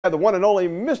The one and only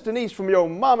Miss Denise from Yo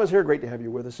Mama's here. Great to have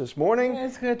you with us this morning. Yeah,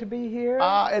 it's good to be here.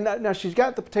 And now she's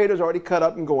got the potatoes already cut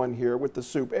up and going here with the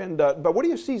soup. And but what do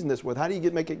you season this with? How do you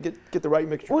get the right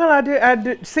mixture? Well, I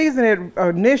did season it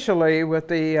initially with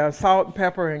the salt,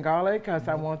 pepper, and garlic because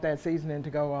I want that seasoning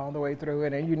to go all the way through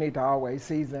it. And you need to always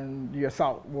season your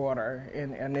salt water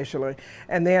initially.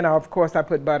 And then, of course, I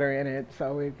put butter in it.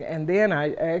 And then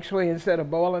I actually, instead of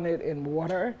boiling it in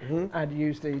water, I'd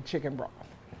use the chicken broth.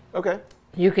 Okay.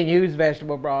 You can use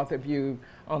vegetable broth if you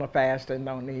on a fast and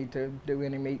don't need to do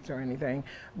any meats or anything,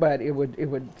 but it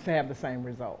would have the same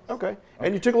results. Okay.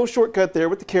 And you took a little shortcut there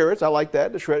with the carrots. I like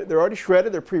that. They're already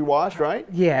shredded. They're pre-washed, right?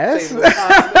 Yes.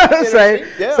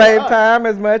 Same time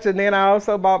as much. And then I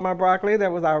also bought my broccoli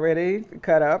that was already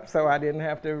cut up, so I didn't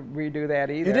have to redo that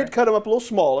either. You did cut them up a little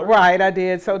smaller. Right, I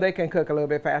did, so they can cook a little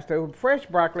bit faster. Fresh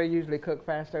broccoli usually cook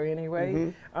faster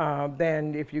anyway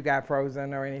than if you got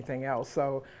frozen or anything else.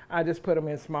 So I just put them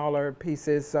in smaller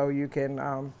pieces so you can,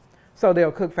 so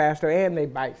they'll cook faster and they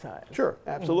bite-sized. Sure,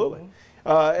 absolutely.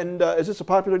 Is this a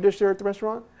popular dish there at the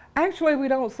restaurant? Actually, we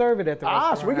don't serve it at the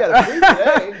restaurant. So we got a treat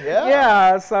today. Yeah.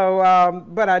 Yeah. So,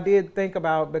 but I did think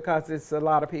about, because it's a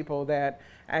lot of people that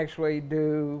actually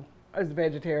do as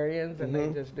vegetarians and they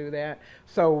just do that.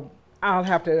 So I'll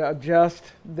have to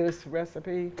adjust this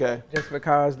recipe just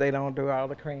because they don't do all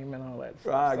the cream and all that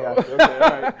stuff. I got you. Okay,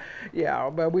 all right. Yeah,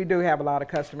 but we do have a lot of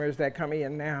customers that come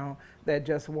in now that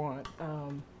just want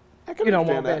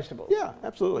more vegetables. Yeah,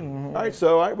 absolutely. All right,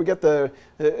 so we got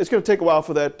it's going to take a while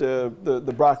for that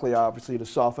the broccoli obviously to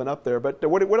soften up there. But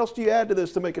what else do you add to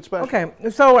this to make it special? Okay,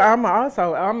 so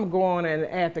I'm going and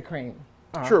add the cream.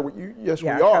 Sure, yes, we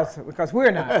are. Because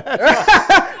we're not.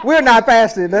 We're not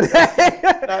fasting today.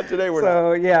 Not today, we're not.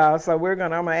 So yeah, so I'm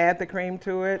gonna add the cream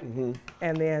to it,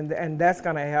 and that's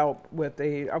gonna help with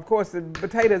of course, the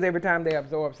potatoes, every time they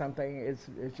absorb something, it's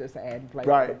just adding flavor.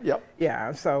 Right. Yep.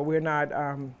 Yeah. So we're not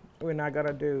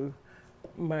gonna do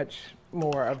much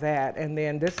more of that. And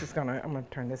then this is I'm gonna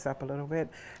turn this up a little bit,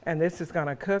 and this is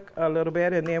gonna cook a little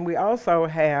bit. And then we also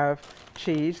have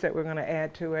cheese that we're gonna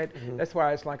add to it. That's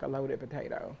why it's like a loaded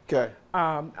potato. Okay.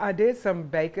 I did some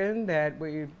bacon that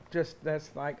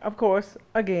that's like, of course,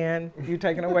 again, you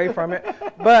taking away from it.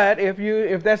 But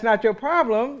if that's not your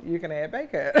problem, you can add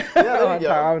bacon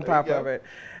on top of it.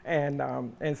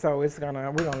 And so we're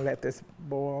gonna let this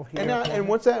boil here. And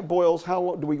once that boils, how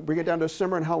long do we bring it down to a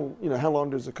simmer? And how long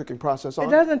does the cooking process on?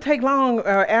 It doesn't take long.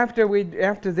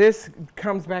 After this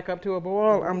comes back up to a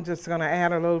boil, I'm just gonna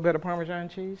add a little bit of Parmesan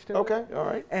cheese to it. Okay, all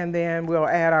right. And then we'll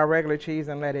add our regular cheese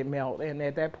and let it melt. And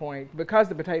at that point, because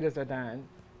the potatoes are done,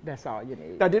 that's all you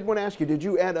need. I did want to ask you, did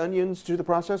you add onions to the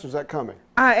process, or is that coming?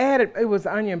 I added, it was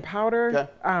onion powder. Okay.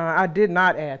 I did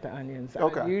not add the onions.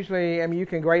 Okay. Usually, you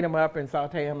can grate them up and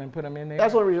saute them and put them in there.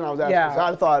 That's the only reason I was asking. Yeah.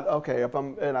 I thought, okay,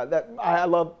 I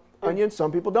love onions,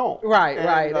 some people don't. Right,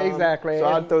 exactly. So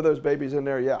I'd throw those babies in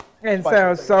there, yeah. And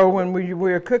so when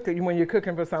you're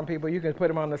cooking for some people, you can put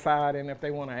them on the side, and if they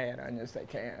want to add onions, they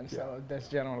can. So that's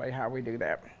generally how we do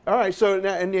that. All right, so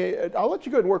now, I'll let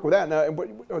you go and work with that. Now,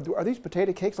 are these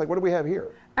potato cakes? Like, what do we have here?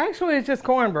 Actually, it's just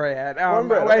cornbread.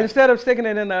 Okay. Instead of sticking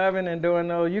it in the oven and doing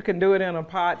those, you can do it in a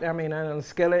pot, in a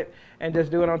skillet, and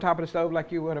just do it on top of the stove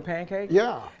like you would a pancake.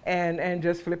 Yeah. And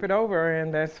just flip it over,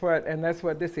 and that's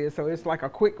what this is. So it's like a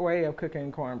quick way of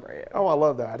cooking cornbread. Oh, I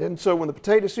love that. And so when the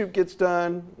potato soup gets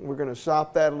done, we're going to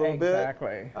sop that a little bit.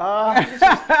 Exactly.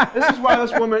 This is why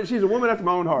this woman, she's a woman after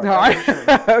my own heart.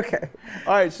 No, okay.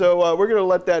 All right, so we're going to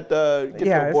let that get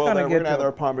to a boil. We're going to add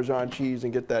our Parmesan cheese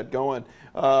and get that going.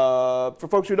 For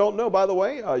folks who don't know, by the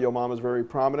way, Yo Mama's very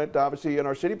prominent, obviously, in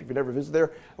our city. If you've never visited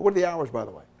there, what are the hours, by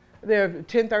the way? They're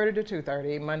 10:30 to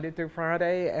 2:30, Monday through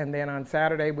Friday, and then on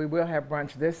Saturday we will have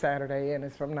brunch this Saturday, and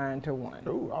it's from 9 to 1.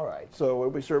 Oh, all right. So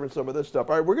we'll be serving some of this stuff.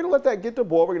 All right, we're going to let that get to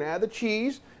boil. We're going to add the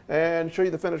cheese and show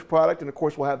you the finished product, and of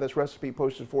course we'll have this recipe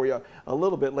posted for you a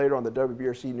little bit later on the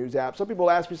WBRC News app. Some people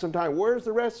ask me sometime, where's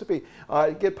the recipe?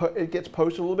 It gets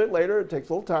posted a little bit later. It takes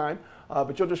a little time,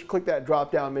 but you'll just click that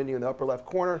drop-down menu in the upper left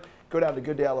corner, go down to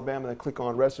Good Day Alabama, and then click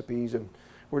on recipes, and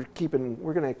we're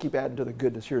going to keep adding to the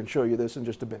goodness here and show you this in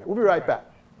just a minute. We'll be right back.